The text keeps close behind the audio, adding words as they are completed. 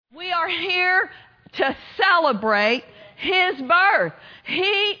are here to celebrate His birth. He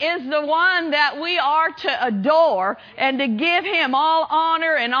is the one that we are to adore and to give Him all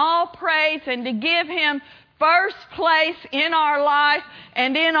honor and all praise and to give Him first place in our life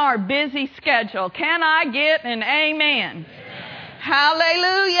and in our busy schedule. Can I get an amen? Amen.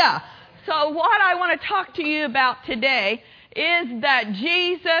 Hallelujah. So what I want to talk to you about today is that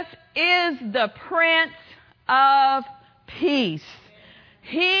Jesus is the Prince of Peace.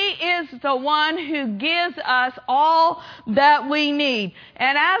 He is the one who gives us all that we need.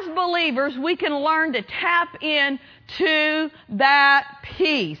 And as believers, we can learn to tap into that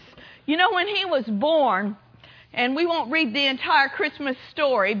peace. You know, when He was born, and we won't read the entire Christmas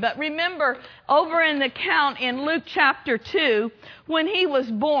story, but remember over in the account in Luke chapter 2, when He was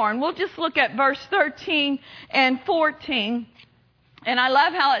born, we'll just look at verse 13 and 14. And I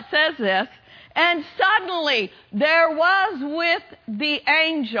love how it says this. And suddenly there was with the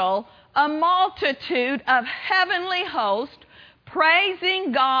angel a multitude of heavenly hosts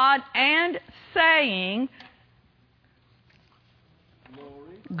praising God and saying,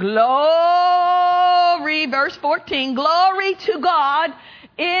 Glory, verse 14, glory to God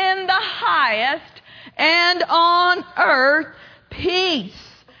in the highest, and on earth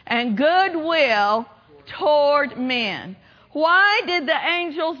peace and goodwill toward men. Why did the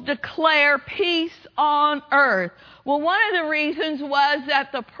angels declare peace on earth? Well, one of the reasons was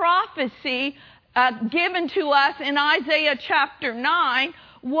that the prophecy given to us in Isaiah chapter 9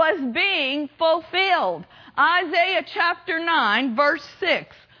 was being fulfilled. Isaiah chapter 9, verse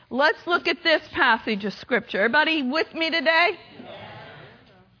 6. Let's look at this passage of Scripture. Everybody with me today?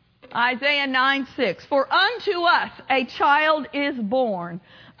 Isaiah 9:6. For unto us a child is born,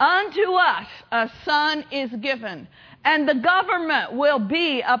 unto us a son is given, and the government will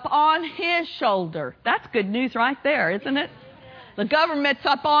be upon His shoulder. That's good news right there, isn't it? The government's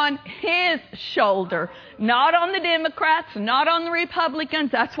up on His shoulder, not on the Democrats, not on the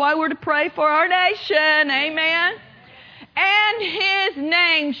Republicans. That's why we're to pray for our nation. Amen. And His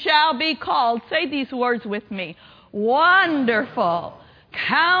name shall be called, say these words with me, Wonderful,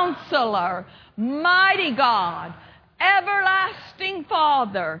 Counselor, Mighty God, Everlasting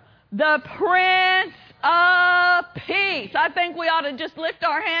Father, the Prince of Peace. I think we ought to just lift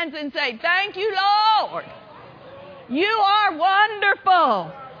our hands and say, thank you, Lord. You are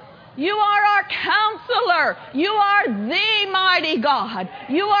wonderful. You are our counselor. You are the mighty God.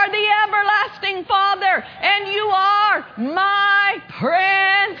 You are the everlasting Father. And you are my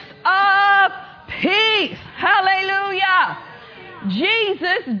Prince of Peace. Hallelujah.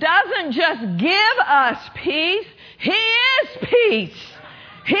 Jesus doesn't just give us peace. He is peace.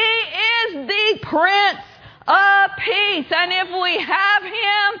 He is the Prince of Peace. And if we have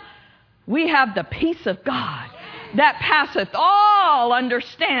Him, we have the peace of God that passeth all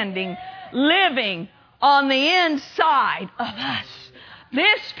understanding, living on the inside of us.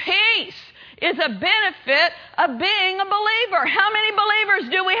 This peace is a benefit of being a believer. How many believers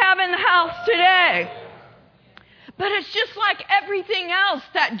do we have in the house today? But it's just like everything else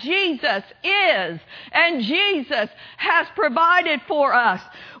that Jesus is and Jesus has provided for us.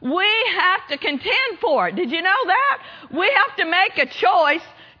 We have to contend for it. Did you know that? We have to make a choice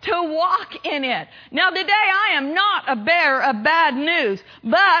to walk in it. Now today I am not a bearer of bad news,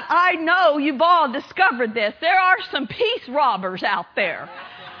 but I know you've all discovered this. There are some peace robbers out there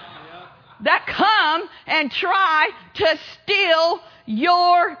that come and try to steal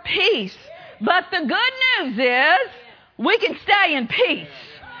your peace. But the good news is we can stay in peace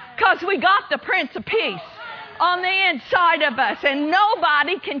because we got the Prince of Peace on the inside of us, and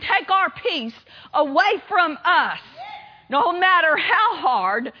nobody can take our peace away from us, no matter how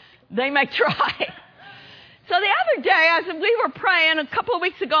hard they may try. So the other day, as we were praying a couple of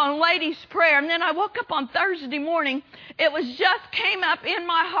weeks ago on ladies' prayer, and then I woke up on Thursday morning, it was just came up in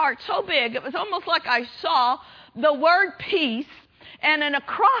my heart so big, it was almost like I saw the word peace and an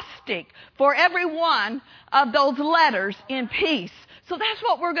acrostic for every one of those letters in peace. So that's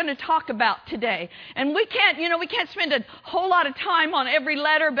what we're going to talk about today. And we can't spend a whole lot of time on every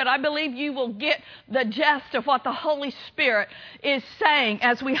letter, but I believe you will get the gist of what the Holy Spirit is saying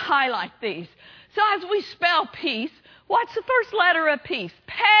as we highlight these. So as we spell peace, what's the first letter of peace?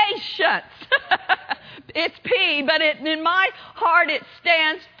 Patience. It's P, but in my heart it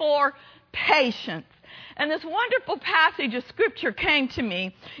stands for patience. And this wonderful passage of Scripture came to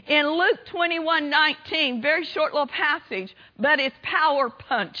me in Luke 21:19, very short little passage, but it's power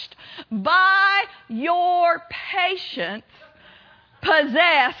punched. By your patience,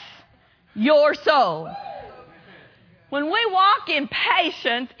 possess your soul. When we walk in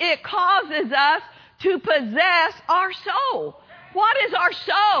patience, it causes us to possess our soul. What is our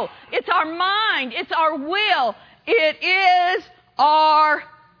soul? It's our mind. It's our will. It is our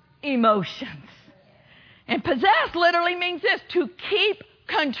emotions. And possess literally means this, to keep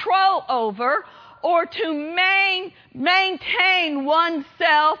control over or to maintain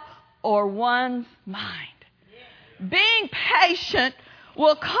oneself or one's mind. Being patient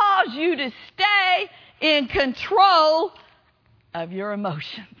will cause you to stay in control of your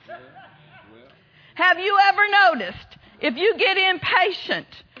emotions. Have you ever noticed if you get impatient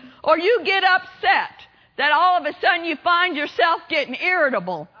or you get upset that all of a sudden you find yourself getting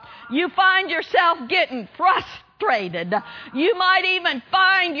irritable? You find yourself getting frustrated. You might even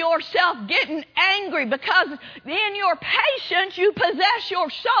find yourself getting angry because in your patience you possess your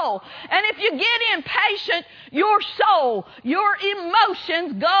soul. And if you get impatient, your soul, your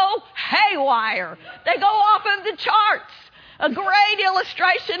emotions go haywire. They go off of the charts. A great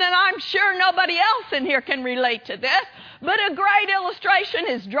illustration, and I'm sure nobody else in here can relate to this, but a great illustration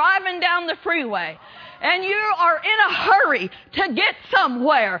is driving down the freeway. And you are in a hurry to get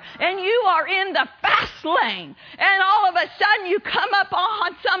somewhere. And you are in the fast lane. And all of a sudden you come up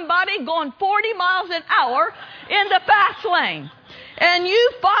on somebody going 40 miles an hour in the fast lane. And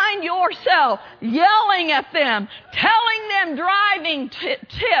you find yourself yelling at them, telling them driving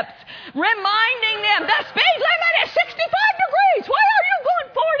tips, reminding them the speed limit is 65 degrees. Why are you going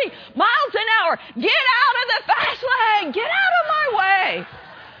 40 miles an hour? Get out of the fast lane. Get out of my way.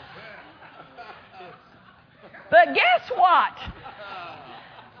 But guess what?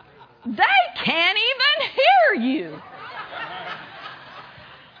 They can't even hear you.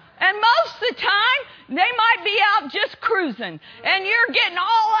 And most of the time, they might be out just cruising. And you're getting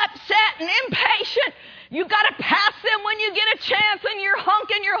all upset and impatient. You got to pass them when you get a chance and you're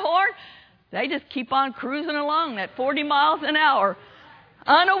honking your horn. They just keep on cruising along at 40 miles an hour,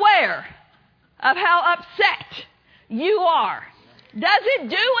 unaware of how upset you are. Does it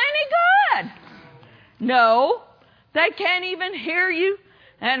do any good? No, they can't even hear you.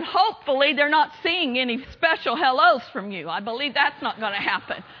 And hopefully they're not seeing any special hellos from you. I believe that's not going to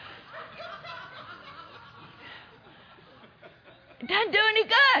happen. It doesn't do any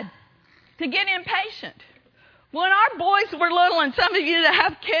good to get impatient. When our boys were little, and some of you that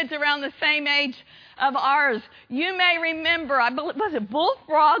have kids around the same age of ours, you may remember, I believe, was it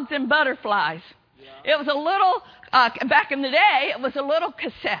bullfrogs and butterflies? Yeah. It was a little, back in the day, it was a little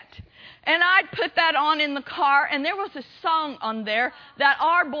cassette. And I'd put that on in the car, and there was a song on there that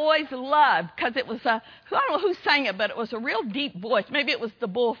our boys loved, because it was I don't know who sang it, but it was a real deep voice. Maybe it was the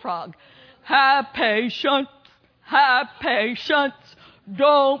bullfrog. Have patience,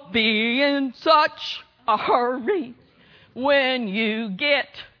 don't be in such a hurry. When you get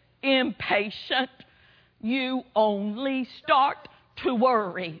impatient, you only start to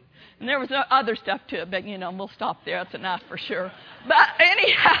worry. And there was other stuff to it, but we'll stop there. That's enough for sure. But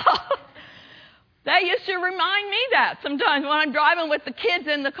anyhow, they used to remind me that sometimes when I'm driving with the kids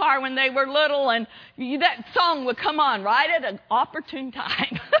in the car when they were little, and that song would come on right at an opportune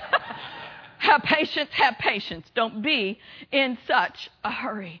time. Have patience. Don't be in such a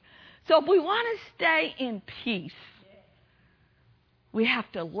hurry. So if we want to stay in peace, we have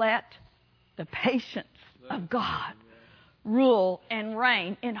to let the patience of God rule and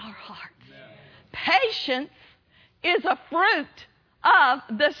reign in our hearts. Patience is a fruit of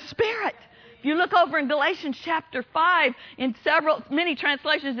the Spirit. If you look over in Galatians chapter 5, in many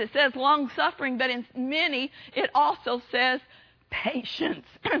translations it says long suffering, but in many it also says patience.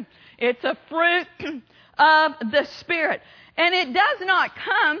 It's a fruit of the Spirit. And it does not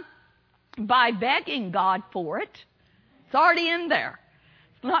come by begging God for it. It's already in there.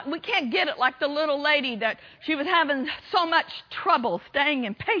 We can't get it like the little lady that she was having so much trouble staying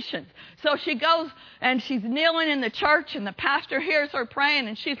in patience. So she goes and she's kneeling in the church, and the pastor hears her praying,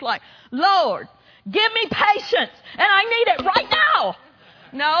 and she's like, Lord, give me patience, and I need it right now.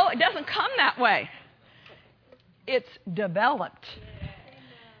 No, it doesn't come that way. It's developed.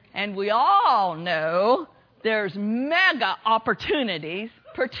 And we all know there's mega opportunities,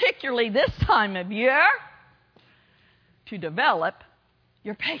 particularly this time of year, to develop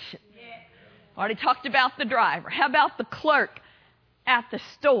your patience. Already talked about the driver. How about the clerk at the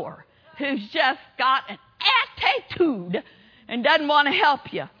store who's just got an attitude and doesn't want to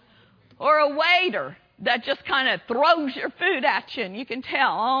help you? Or a waiter that just kind of throws your food at you and you can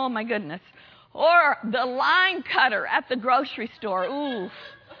tell, oh my goodness. Or the line cutter at the grocery store. Ooh,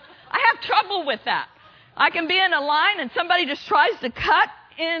 I have trouble with that. I can be in a line and somebody just tries to cut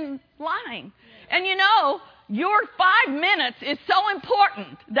in line. And your 5 minutes is so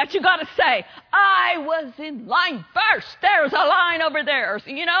important that you got to say, I was in line first. There's a line over there.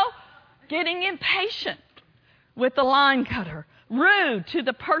 So, getting impatient with the line cutter, rude to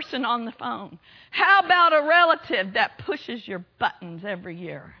the person on the phone? How about a relative that pushes your buttons every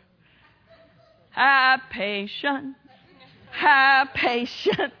year? Have patience. Have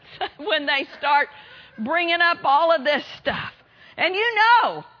patience when they start bringing up all of this stuff. And you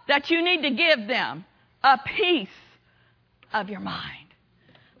know that you need to give them a piece of your mind.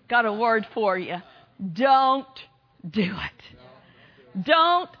 Got a word for you. Don't do it.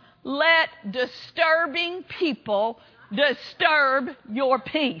 Don't let disturbing people disturb your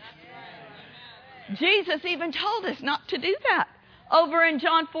peace. Jesus even told us not to do that. Over in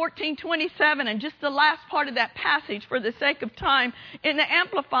John 14:27, and just the last part of that passage for the sake of time, in the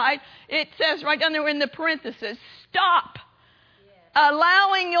Amplified, it says right down there in the parenthesis, stop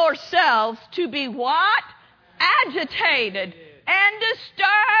allowing yourselves to be what? Agitated and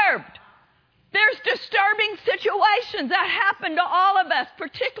disturbed. There's disturbing situations that happen to all of us,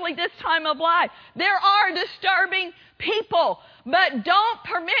 particularly this time of life. There are disturbing people, but don't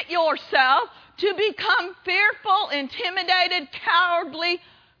permit yourself to become fearful, intimidated, cowardly,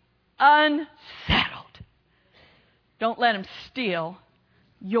 unsettled. Don't let them steal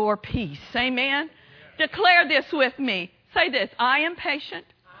your peace. Amen? Declare this with me. Say this. I am patient.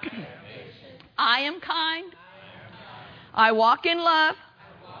 I am kind. I walk in love.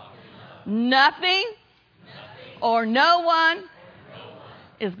 Nothing or no one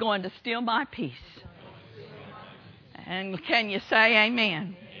is going to steal my peace. And can you say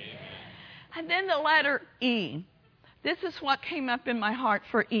amen? And then the letter E. This is what came up in my heart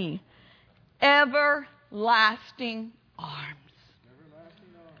for E. Everlasting arms.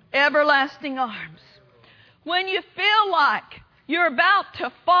 Everlasting arms. When you feel like you're about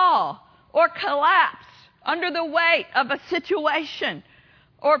to fall or collapse under the weight of a situation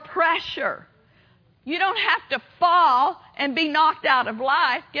or pressure, you don't have to fall and be knocked out of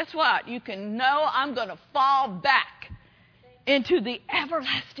life. Guess what? You can know I'm going to fall back into the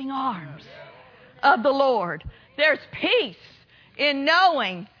everlasting arms of the Lord. There's peace in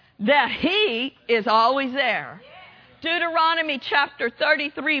knowing that He is always there. Deuteronomy chapter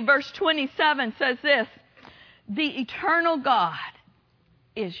 33 verse 27 says this, the eternal God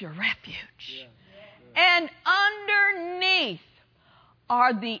is your refuge. And underneath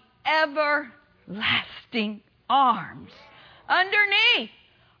are the everlasting arms. Underneath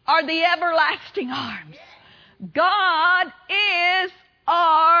are the everlasting arms. God is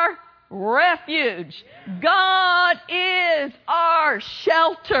our refuge. God is our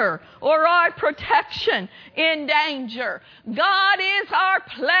shelter or our protection in danger. God is our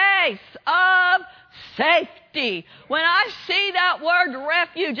place of safety. When I see that word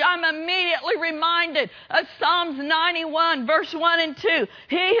refuge, I'm immediately reminded of Psalms 91 verse 1 and 2.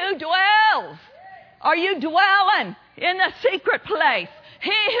 He who dwells, are you dwelling in the secret place?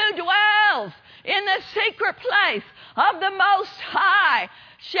 He who dwells in the secret place of the Most High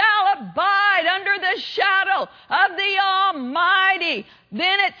shall abide under the shadow of the Almighty.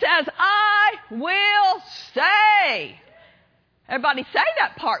 Then it says, I will say. Everybody say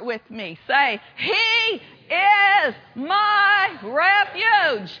that part with me. Say, He is my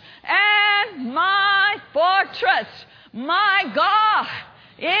refuge and my fortress, my God.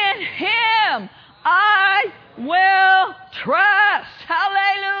 In Him I will trust.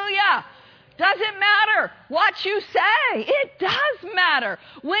 Hallelujah. Doesn't matter what you say. It does matter.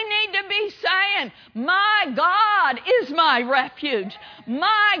 We need to be saying, my God is my refuge.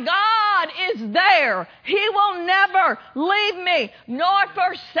 My God is there. He will never leave me nor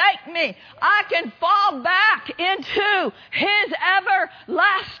forsake me. I can fall back into His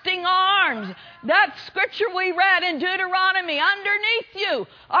everlasting arms. That scripture we read in Deuteronomy, underneath you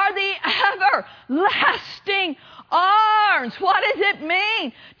are the everlasting arms. What does it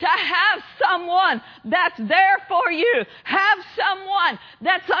mean to have someone that's there for you? Have someone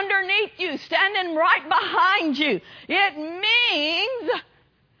that's underneath you, standing right behind you. It means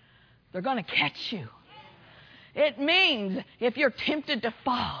they're going to catch you. It means if you're tempted to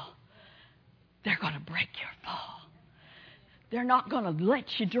fall, they're going to break your fall. They're not going to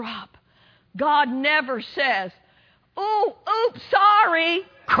let you drop. God never says, "Oh, oops, sorry,"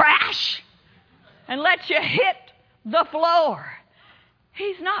 crash, and let you hit the floor.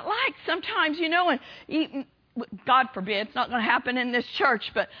 He's not like sometimes, and God forbid, it's not going to happen in this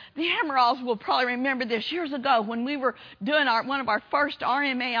church, but the Amarillos will probably remember this years ago when we were doing one of our first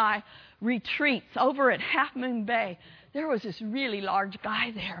RMAI retreats over at Half Moon Bay. There was this really large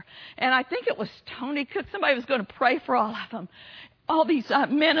guy there, and I think it was Tony Cook. Somebody was going to pray for all of them, all these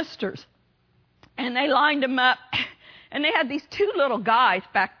ministers, and they lined them up, and they had these two little guys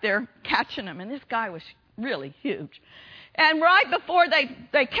back there catching them, and this guy was really huge. And right before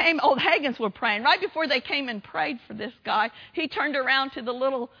they came, old Hagins were praying. Right before they came and prayed for this guy, he turned around to the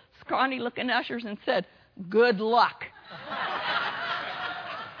little scrawny-looking ushers and said, "Good luck."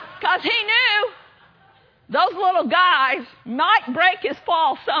 Because he knew those little guys might break his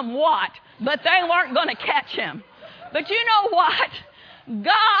fall somewhat, but they weren't going to catch him. But you know what?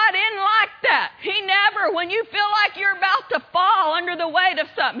 God isn't like that. He never, when you feel like you're about to fall under the weight of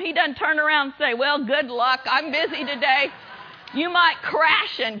something, He doesn't turn around and say, "Well, good luck. I'm busy today. You might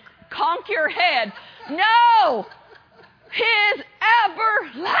crash and conk your head." No! His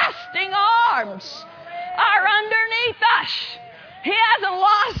everlasting arms are underneath us. He hasn't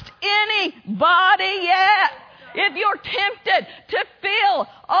lost anybody yet. If you're tempted to feel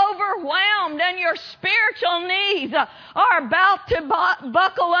overwhelmed and your spiritual knees are about to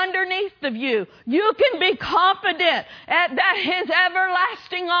buckle underneath of you, you can be confident that His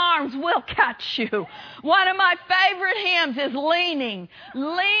everlasting arms will catch you. One of my favorite hymns is leaning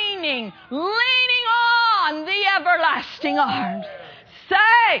on the everlasting arms,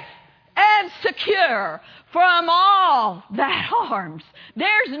 safe and secure from all that harms.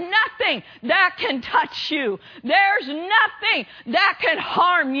 There's nothing that can touch you. There's nothing that can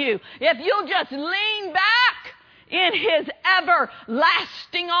harm you. If you'll just lean back in His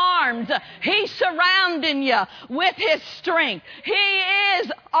everlasting arms, He's surrounding you with His strength. He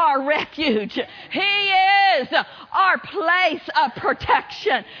is our refuge. He is our place of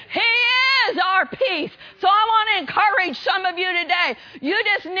protection. He is our peace. So I want to encourage some of you today. You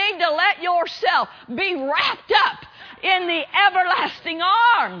just need to let yourself be wrapped up in the everlasting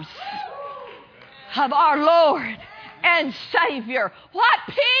arms of our Lord and Savior. What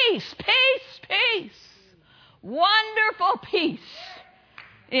peace, peace, peace. Wonderful peace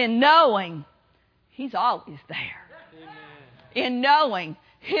in knowing He's always there. Amen. In knowing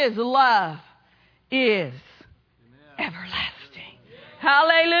His love is everlasting.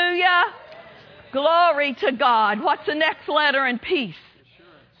 Hallelujah. Glory to God. What's the next letter in peace?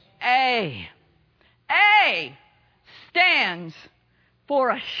 A. A stands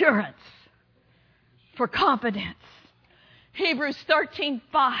for assurance, for confidence. Hebrews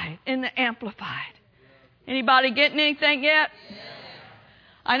 13:5 in the Amplified. Anybody getting anything yet?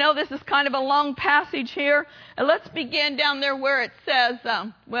 I know this is kind of a long passage here. And let's begin down there where it says,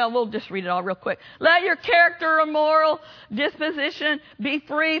 we'll just read it all real quick. Let your character or moral disposition be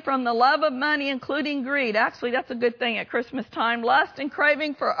free from the love of money, including greed. Actually, that's a good thing at Christmas time. Lust and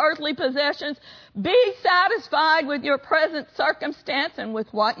craving for earthly possessions. Be satisfied with your present circumstance and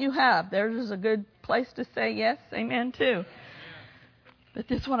with what you have. There's a good place to say yes, amen, too. But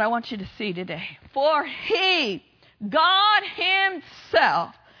this is what I want you to see today. For He, God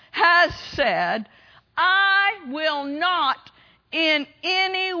Himself, has said, I will not in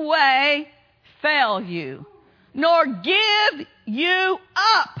any way fail you, nor give you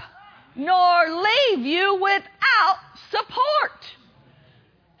up, nor leave you without support.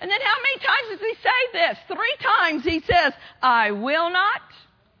 And then how many times does He say this? 3 times He says, I will not,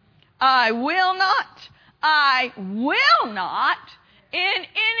 I will not, I will not in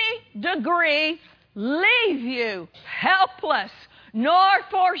any degree leave you helpless, nor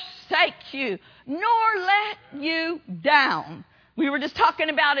forsake you, nor let you down. We were just talking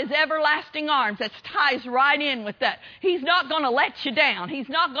about His everlasting arms. That ties right in with that. He's not going to let you down. He's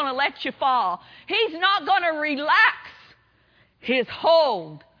not going to let you fall. He's not going to relax His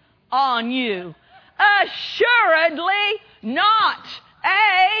hold on you. Assuredly not.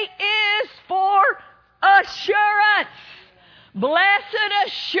 A is for assurance. Blessed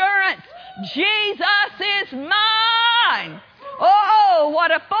assurance, Jesus is mine. Oh,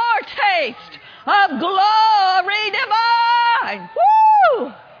 what a foretaste of glory divine.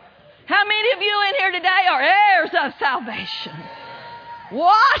 Woo! How many of you in here today are heirs of salvation?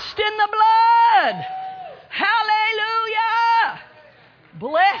 Washed in the blood. Hallelujah.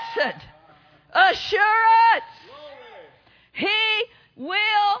 Blessed assurance. He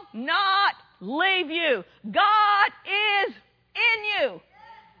will not leave you. God is in you.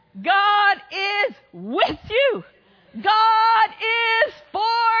 God is with you. God is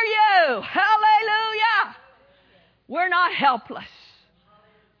for you. Hallelujah. We're not helpless.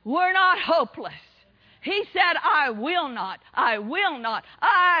 We're not hopeless. He said, I will not, I will not,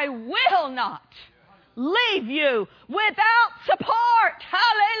 I will not leave you without support.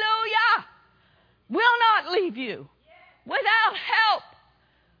 Hallelujah. Will not leave you without help.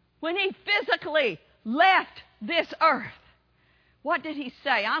 When He physically left this earth, what did He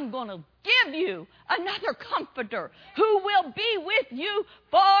say? I'm going to give you another comforter who will be with you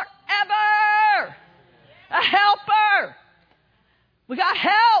forever. A helper. We got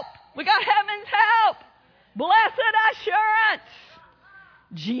help. We got heaven's help. Blessed assurance.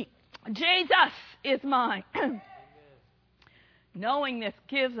 Jesus is mine. Knowing this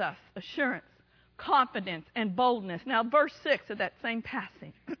gives us assurance, confidence, and boldness. Now, verse 6 of that same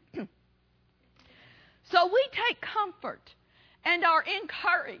passage. So we take comfort and are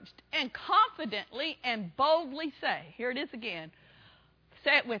encouraged and confidently and boldly say, here it is again,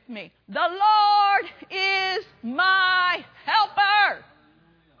 say it with me, the Lord is my helper.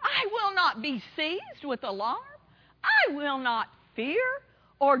 I will not be seized with alarm. I will not fear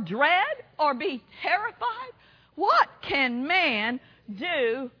or dread or be terrified. What can man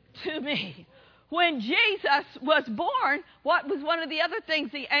do to me? When Jesus was born, what was one of the other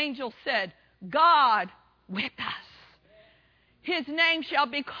things the angel said? God with us. His name shall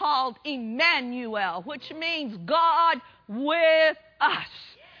be called Emmanuel, which means God with us.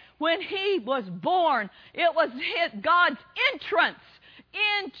 When he was born, it was God's entrance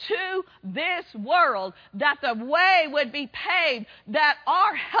into this world, that the way would be paved, that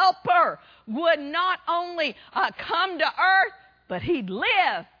our helper would not only come to earth, but he'd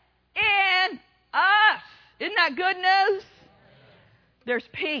live in us. Isn't that good news? There's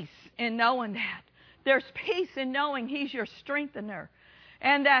peace in knowing that. There's peace in knowing he's your strengthener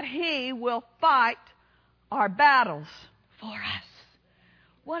and that he will fight our battles for us.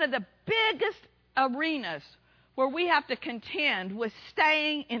 One of the biggest arenas where we have to contend with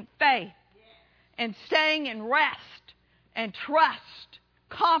staying in faith and staying in rest and trust,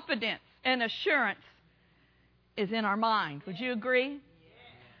 confidence and assurance is in our mind. Would you agree?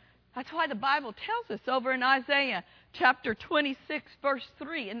 That's why the Bible tells us over in Isaiah chapter 26, verse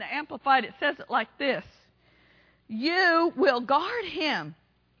 3, in the Amplified, it says it like this. You will guard him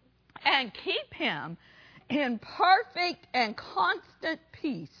and keep him in perfect and constant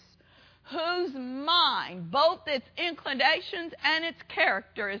peace, whose mind, both its inclinations and its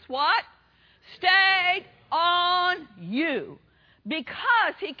character, is what? Stayed on you.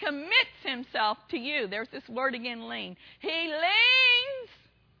 Because he commits himself to you. There's this word again, lean. He leans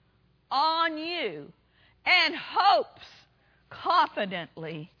on you and hopes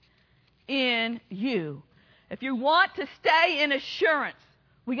confidently in you. If you want to stay in assurance,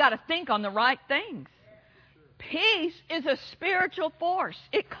 we got to think on the right things. Peace is a spiritual force.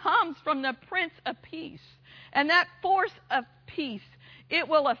 It comes from the Prince of Peace. And that force of peace, it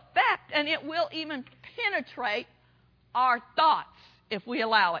will affect and it will even penetrate our thoughts if we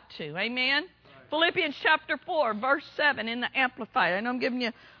allow it to. Amen? Right. Philippians chapter 4, verse 7 in the Amplified. I know I'm giving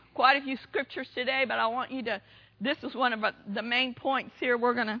you quite a few scriptures today, but I want you to, this is one of the main points here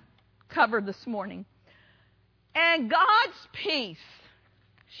we're going to cover this morning. And God's peace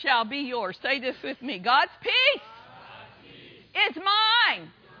shall be yours. Say this with me. God's peace is mine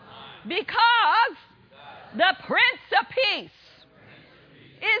because the Prince of Peace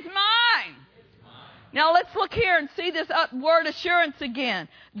is mine. Now let's look here and see this word assurance again.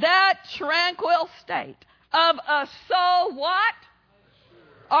 That tranquil state of a soul what?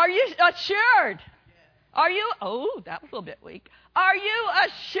 Are you assured? Are you, oh, that was a little bit weak. Are you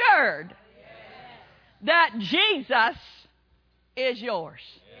assured that Jesus is yours?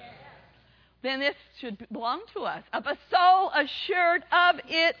 Then this should belong to us. Of a soul assured of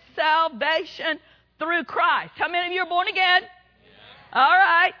its salvation through Christ. How many of you are born again? All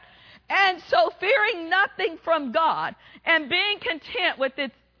right. And so fearing nothing from God and being content with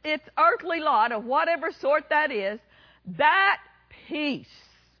its earthly lot of whatever sort that is, that peace,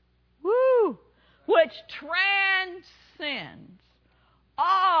 which transcends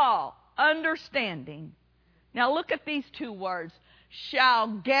all understanding. Now look at these two words. Shall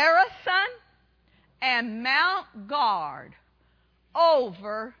garrison and mount guard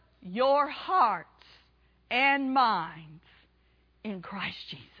over your hearts and minds in Christ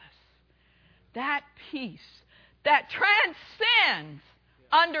Jesus. That peace that transcends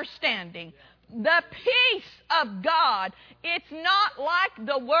understanding. The peace of God, it's not like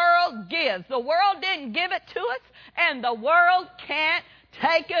the world gives. The world didn't give it to us, and the world can't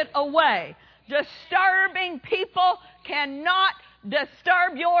take it away. Disturbing people cannot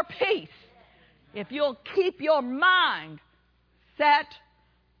disturb your peace if you'll keep your mind set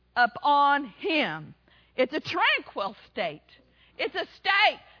upon Him. It's a tranquil state. It's a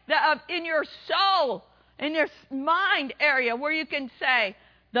state that in your soul, in your mind area, where you can say,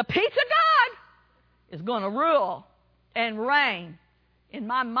 the peace of God is going to rule and reign in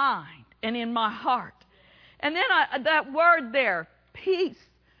my mind and in my heart. And then that word there, peace,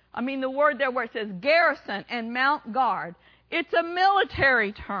 the word there where it says garrison and mount guard, it's a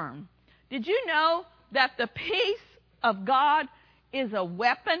military term. Did you know that the peace of God is a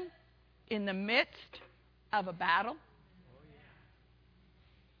weapon in the midst of a battle?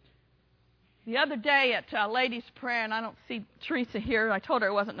 The other day at Ladies' Prayer, and I don't see Teresa here. I told her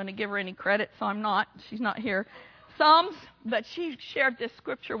I wasn't going to give her any credit, so I'm not. She's not here. Psalms, but she shared this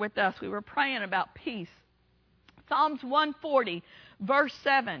scripture with us. We were praying about peace. Psalms 140, verse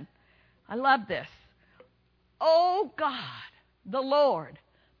 7. I love this. O God, the Lord,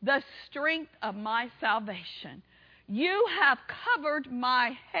 the strength of my salvation, you have covered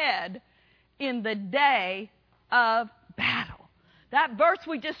my head in the day of battle. That verse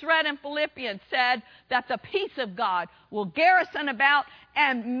we just read in Philippians said that the peace of God will garrison about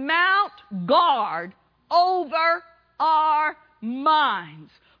and mount guard over our minds.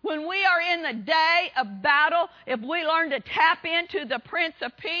 When we are in the day of battle, if we learn to tap into the Prince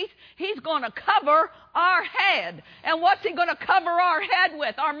of Peace, He's going to cover our head. And what's He going to cover our head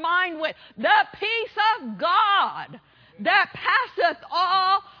with, our mind with? The peace of God that passeth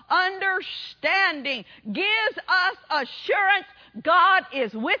all understanding gives us assurance. God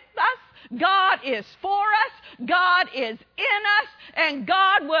is with us. God is for us. God is in us. And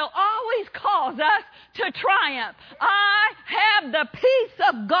God will always cause us to triumph. I have the peace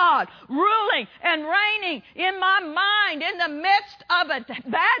of God ruling and reigning in my mind in the midst of a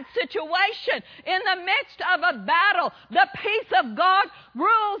bad situation, in the midst of a battle. The peace of God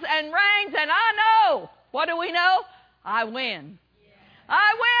rules and reigns, and I know. What do we know? I win.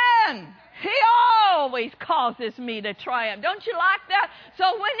 I win. He always causes me to triumph. Don't you like that?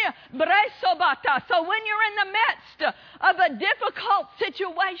 So when you're in the midst of a difficult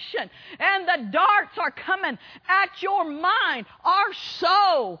situation and the darts are coming at your mind, our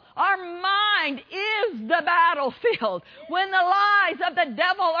soul, our mind is the battlefield. When the lies of the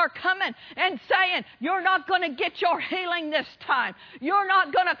devil are coming and saying, you're not going to get your healing this time. You're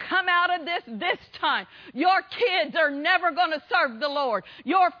not going to come out of this time. Your kids are never going to serve the Lord.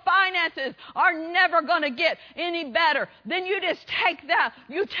 Your finances are never going to get any better. Then you just take that.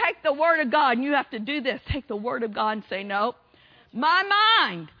 You take the Word of God, and you have to do this. Take the Word of God and say, no, my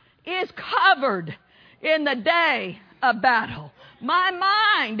mind is covered in the day of battle. My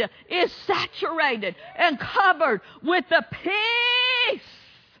mind is saturated and covered with the peace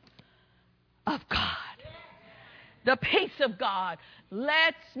of God. The peace of God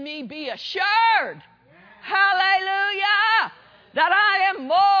lets me be assured. Hallelujah. That I am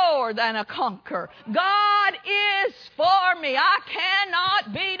more than a conqueror. God is for me. I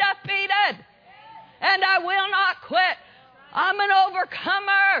cannot be defeated. And I will not quit. I'm an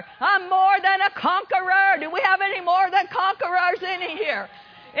overcomer. I'm more than a conqueror. Do we have any more than conquerors in here?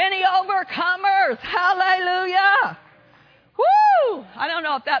 Any overcomers? Hallelujah. Woo! I don't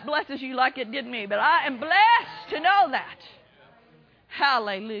know if that blesses you like it did me, but I am blessed to know that.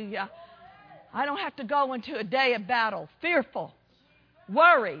 Hallelujah. I don't have to go into a day of battle fearful,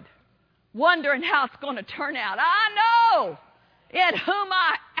 worried, wondering how it's going to turn out. I know in whom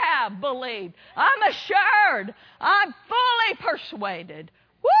I have believed. I'm assured. I'm fully persuaded.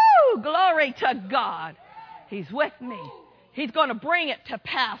 Woo! Glory to God. He's with me. He's going to bring it to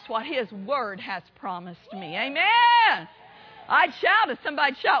pass what His Word has promised me. Amen. I'd shout if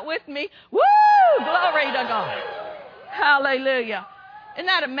somebody'd shout with me. Woo! Glory to God. Hallelujah. Isn't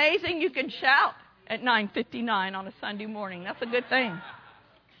that amazing? You can shout at 9:59 on a Sunday morning. That's a good thing.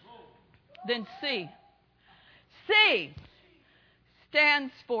 Then C. C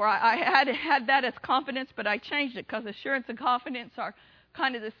stands for, I had that as confidence, but I changed it because assurance and confidence are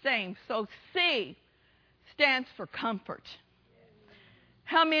kind of the same. So C stands for comfort.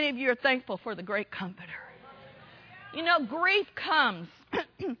 How many of you are thankful for the great Comforter? You know, grief comes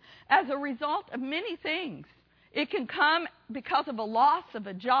as a result of many things. It can come because of a loss of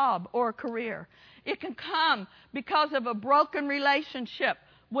a job or a career. It can come because of a broken relationship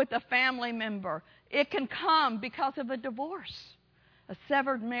with a family member. It can come because of a divorce, a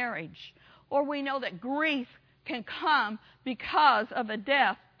severed marriage. Or we know that grief can come because of a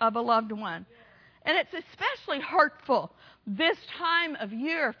death of a loved one. And it's especially hurtful this time of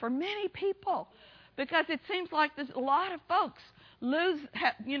year for many people because it seems like there's a lot of folks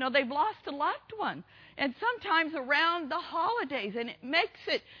they've lost a loved one. And sometimes around the holidays, and it makes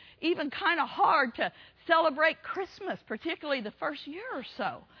it even kind of hard to celebrate Christmas, particularly the first year or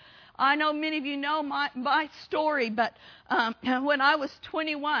so. I know many of you know my story, but when I was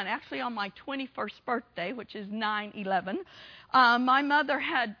 21, actually on my 21st birthday, which is 9/11, my mother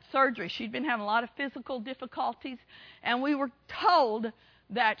had surgery. She'd been having a lot of physical difficulties, and we were told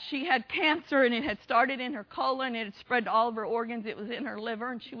that she had cancer, and it had started in her colon, it had spread to all of her organs, it was in her liver,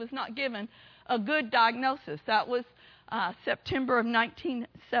 and she was not given a good diagnosis. That was September of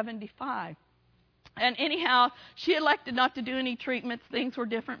 1975. And anyhow, she elected not to do any treatments. Things were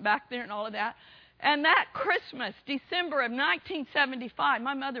different back there and all of that. And that Christmas, December of 1975,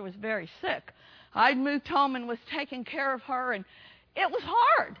 my mother was very sick. I'd moved home and was taking care of her, and it was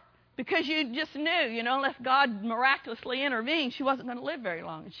hard because you just knew, unless God miraculously intervened, she wasn't going to live very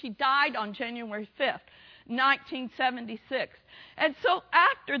long. And she died on January 5th, 1976. And so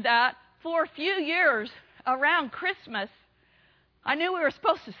after that, for a few years around Christmas, I knew we were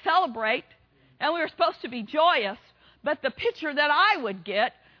supposed to celebrate and we were supposed to be joyous, but the picture that I would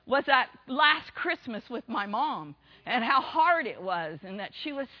get was that last Christmas with my mom and how hard it was and that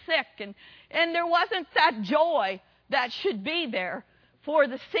she was sick and there wasn't that joy that should be there for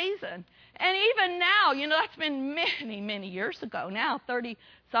the season. And even now, that's been many, many years ago now,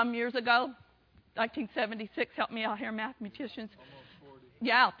 30-some years ago, 1976, help me out here, mathematicians.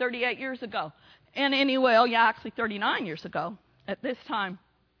 Yeah, 38 years ago. And anyway, actually 39 years ago at this time.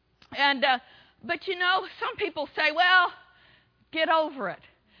 And but some people say, well, get over it.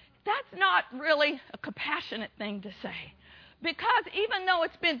 That's not really a compassionate thing to say. Because even though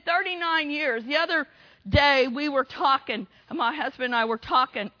it's been 39 years, the other day we were talking, my husband and I were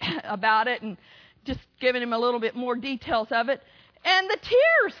talking about it and just giving him a little bit more details of it. And the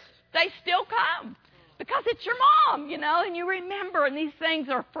tears, they still come. Because it's your mom, and you remember, and these things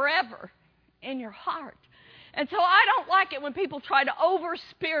are forever in your heart. And so I don't like it when people try to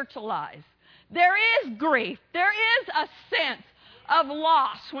over-spiritualize. There is grief. There is a sense of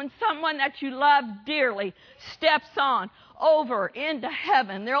loss when someone that you love dearly steps on over into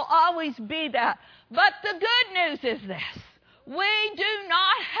heaven. There'll always be that. But the good news is this. We do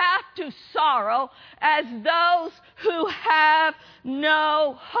not have to sorrow as those who have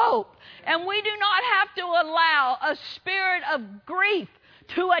no hope. And we do not have to allow a spirit of grief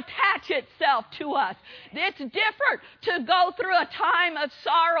to attach itself to us. It's different to go through a time of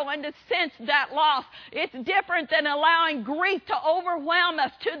sorrow and to sense that loss. It's different than allowing grief to overwhelm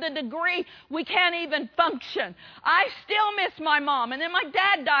us to the degree we can't even function. I still miss my mom, and then my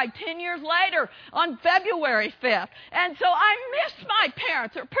dad died 10 years later on February 5th. And so I miss my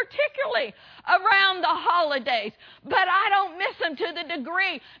parents, particularly around the holidays, but I don't miss them to the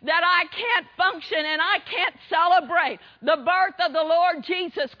degree that I can't function and I can't celebrate the birth of the Lord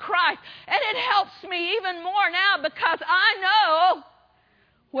Jesus Christ. And it helps me even more now because I know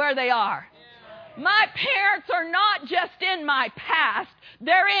where they are. My parents are not just in my past,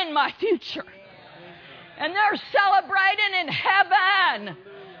 they're in my future. And they're celebrating in heaven.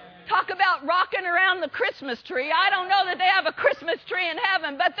 Talk about rocking around the Christmas tree. I don't know that they have a Christmas tree in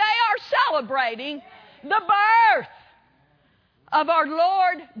heaven, but they are celebrating the birth of our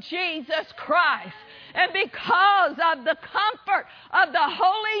Lord Jesus Christ. And because of the comfort of the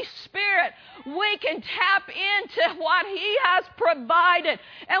Holy Spirit, we can tap into what He has provided.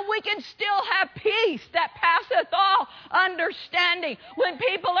 And we can still have peace that passeth all understanding. When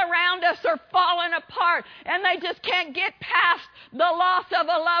people around us are falling apart and they just can't get past the loss of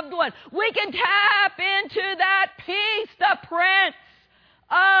a loved one, we can tap into that peace, the Prince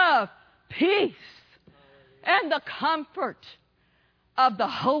of Peace, and the comfort of the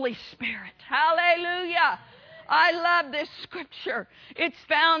Holy Spirit. Hallelujah. I love this scripture. It's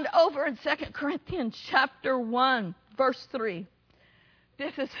found over in 2 Corinthians chapter 1, verse 3.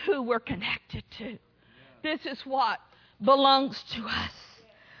 This is who we're connected to. This is what belongs to us.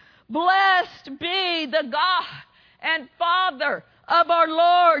 Blessed be the God and Father of our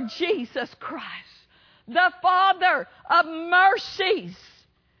Lord Jesus Christ, the Father of mercies.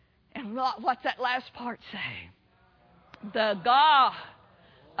 And what's that last part say? The God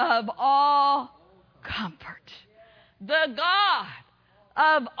of all comfort. The God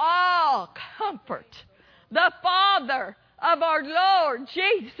of all comfort. The Father of our Lord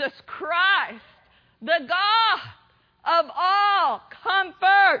Jesus Christ. The God of all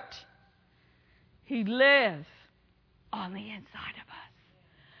comfort. He lives on the inside of us.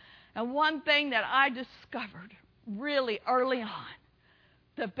 And one thing that I discovered really early on,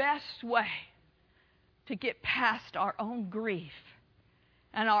 the best way to get past our own grief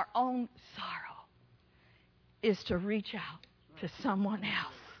and our own sorrow is to reach out to someone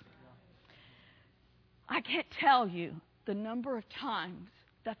else. I can't tell you the number of times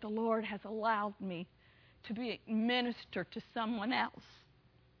that the Lord has allowed me to be minister to someone else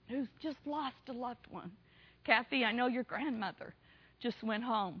who's just lost a loved one. Kathy, I know your grandmother just went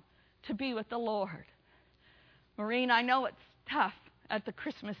home to be with the Lord. Maureen, I know it's tough at the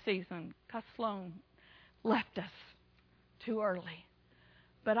Christmas season because Sloan left us too early.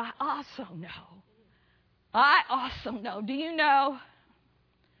 But I also know, do you know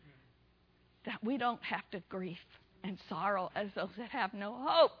that we don't have to grieve and sorrow as those that have no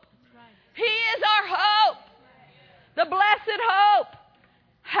hope? He is our hope, the blessed hope.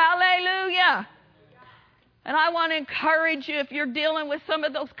 Hallelujah. And I want to encourage you, if you're dealing with some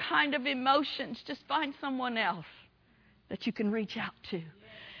of those kind of emotions, just find someone else that you can reach out to.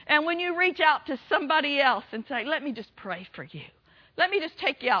 And when you reach out to somebody else and say, let me just pray for you. Let me just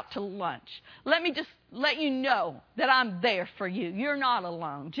take you out to lunch. Let me just let you know that I'm there for you. You're not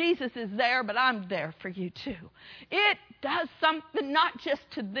alone. Jesus is there, but I'm there for you too. It does something not just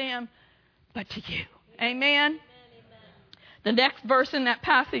to them, but to you. Amen? The next verse in that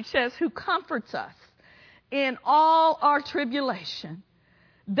passage says, who comforts us in all our tribulation,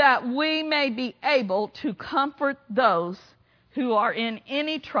 that we may be able to comfort those who are in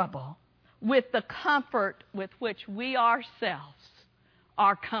any trouble with the comfort with which we ourselves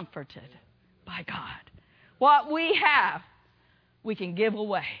are comforted by God. What we have, we can give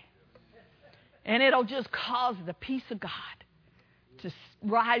away. And it'll just cause the peace of God to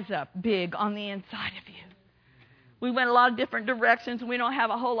rise up big on the inside of you. We went a lot of different directions. We don't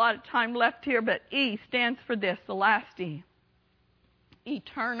have a whole lot of time left here, but E stands for this, the last E.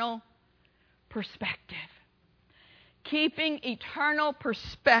 Eternal perspective. Keeping eternal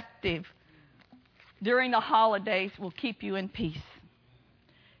perspective during the holidays will keep you in peace.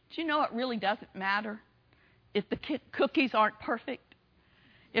 Do you know it really doesn't matter if the cookies aren't perfect,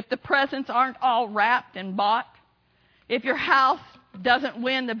 if the presents aren't all wrapped and bought, if your house doesn't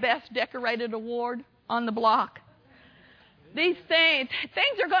win the best decorated award on the block. These things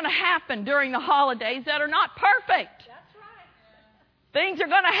are going to happen during the holidays that are not perfect. That's right. Things are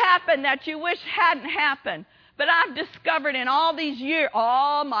going to happen that you wish hadn't happened. But I've discovered in all these years,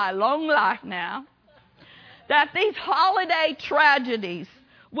 all my long life now, that these holiday tragedies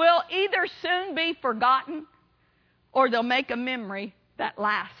will either soon be forgotten or they'll make a memory that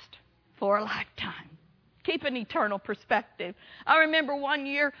lasts for a lifetime. Keep an eternal perspective. I remember one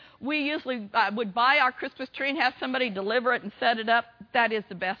year we usually would buy our Christmas tree and have somebody deliver it and set it up. That is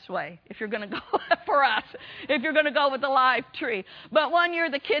the best way if you're going to go for us, if you're going to go with a live tree. But one year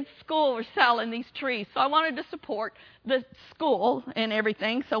the kids' school were selling these trees, so I wanted to support the school and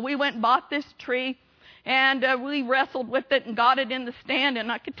everything. So we went and bought this tree, and we wrestled with it and got it in the stand,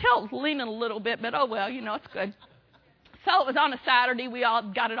 and I could tell it was leaning a little bit, but oh well, it's good. So it was on a Saturday. We all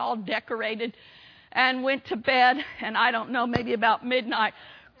got it all decorated and went to bed, and I don't know, maybe about midnight,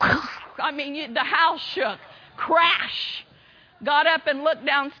 the house shook, crash. Got up and looked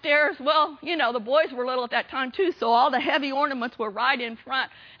downstairs. Well, the boys were little at that time too, so all the heavy ornaments were right in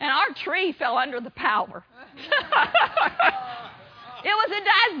front, and our tree fell under the power. It was a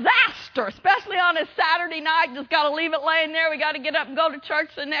disaster, especially on a Saturday night. Just got to leave it laying there. We got to get up and go to church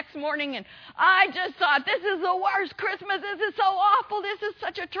the next morning, and I just thought, this is the worst Christmas. This is so awful. This is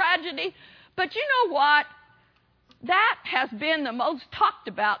such a tragedy. But you know what? That has been the most talked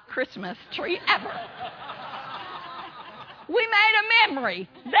about Christmas tree ever. We made a memory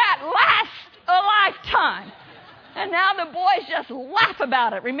that lasts a lifetime. And now the boys just laugh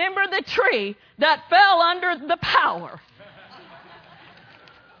about it. Remember the tree that fell under the power.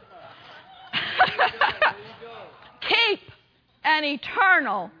 Keep an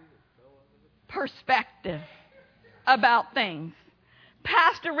eternal perspective about things.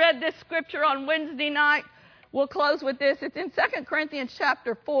 Pastor read this scripture on Wednesday night. We'll close with this. It's in 2 Corinthians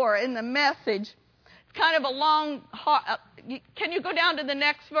chapter 4 in the Message. It's kind of a long... Can you go down to the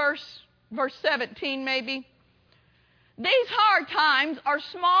next verse? Verse 17 maybe. These hard times are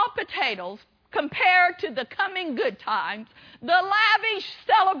small potatoes compared to the coming good times, the lavish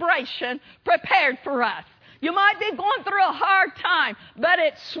celebration prepared for us. You might be going through a hard time, but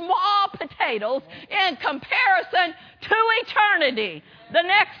it's small potatoes in comparison to eternity. The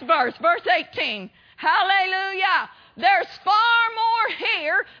next verse, verse 18. Hallelujah. There's far more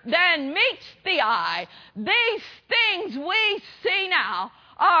here than meets the eye. These things we see now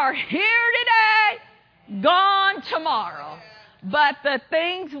are here today, gone tomorrow. But the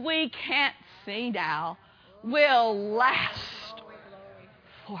things we can't see now will last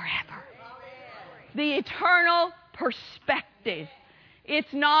forever. The eternal perspective.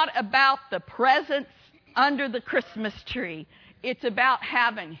 It's not about the presents under the Christmas tree. It's about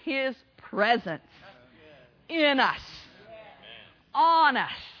having His presence in us, on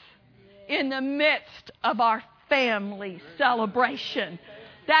us, in the midst of our family celebration.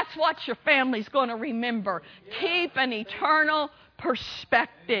 That's what your family's going to remember. Keep an eternal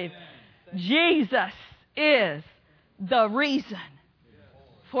perspective. Jesus is the reason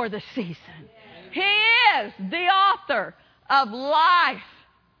for the season. He is the author of life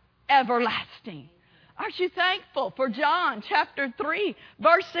everlasting. Aren't you thankful for John chapter 3,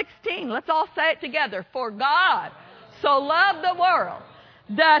 verse 16? Let's all say it together. For God so loved the world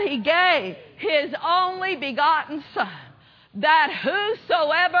that He gave His only begotten Son, that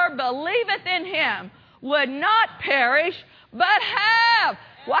whosoever believeth in Him would not perish, but have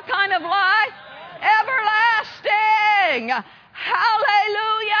what kind of life? Everlasting.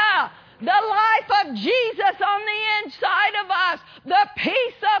 Hallelujah. The life of Jesus on the inside of us, the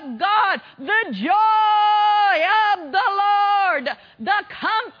peace of God, the joy of the Lord, the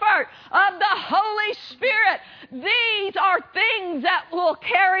comfort of the Holy Spirit. These are things that will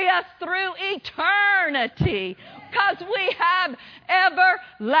carry us through eternity because we have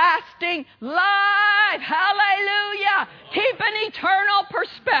everlasting life. Hallelujah. Keep an eternal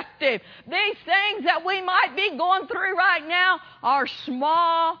perspective. These things that we might be going through right now are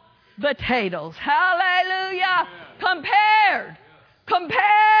small potatoes. Hallelujah.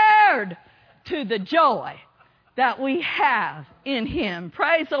 Compared to the joy that we have in Him.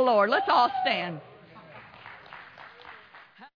 Praise the Lord. Let's all stand.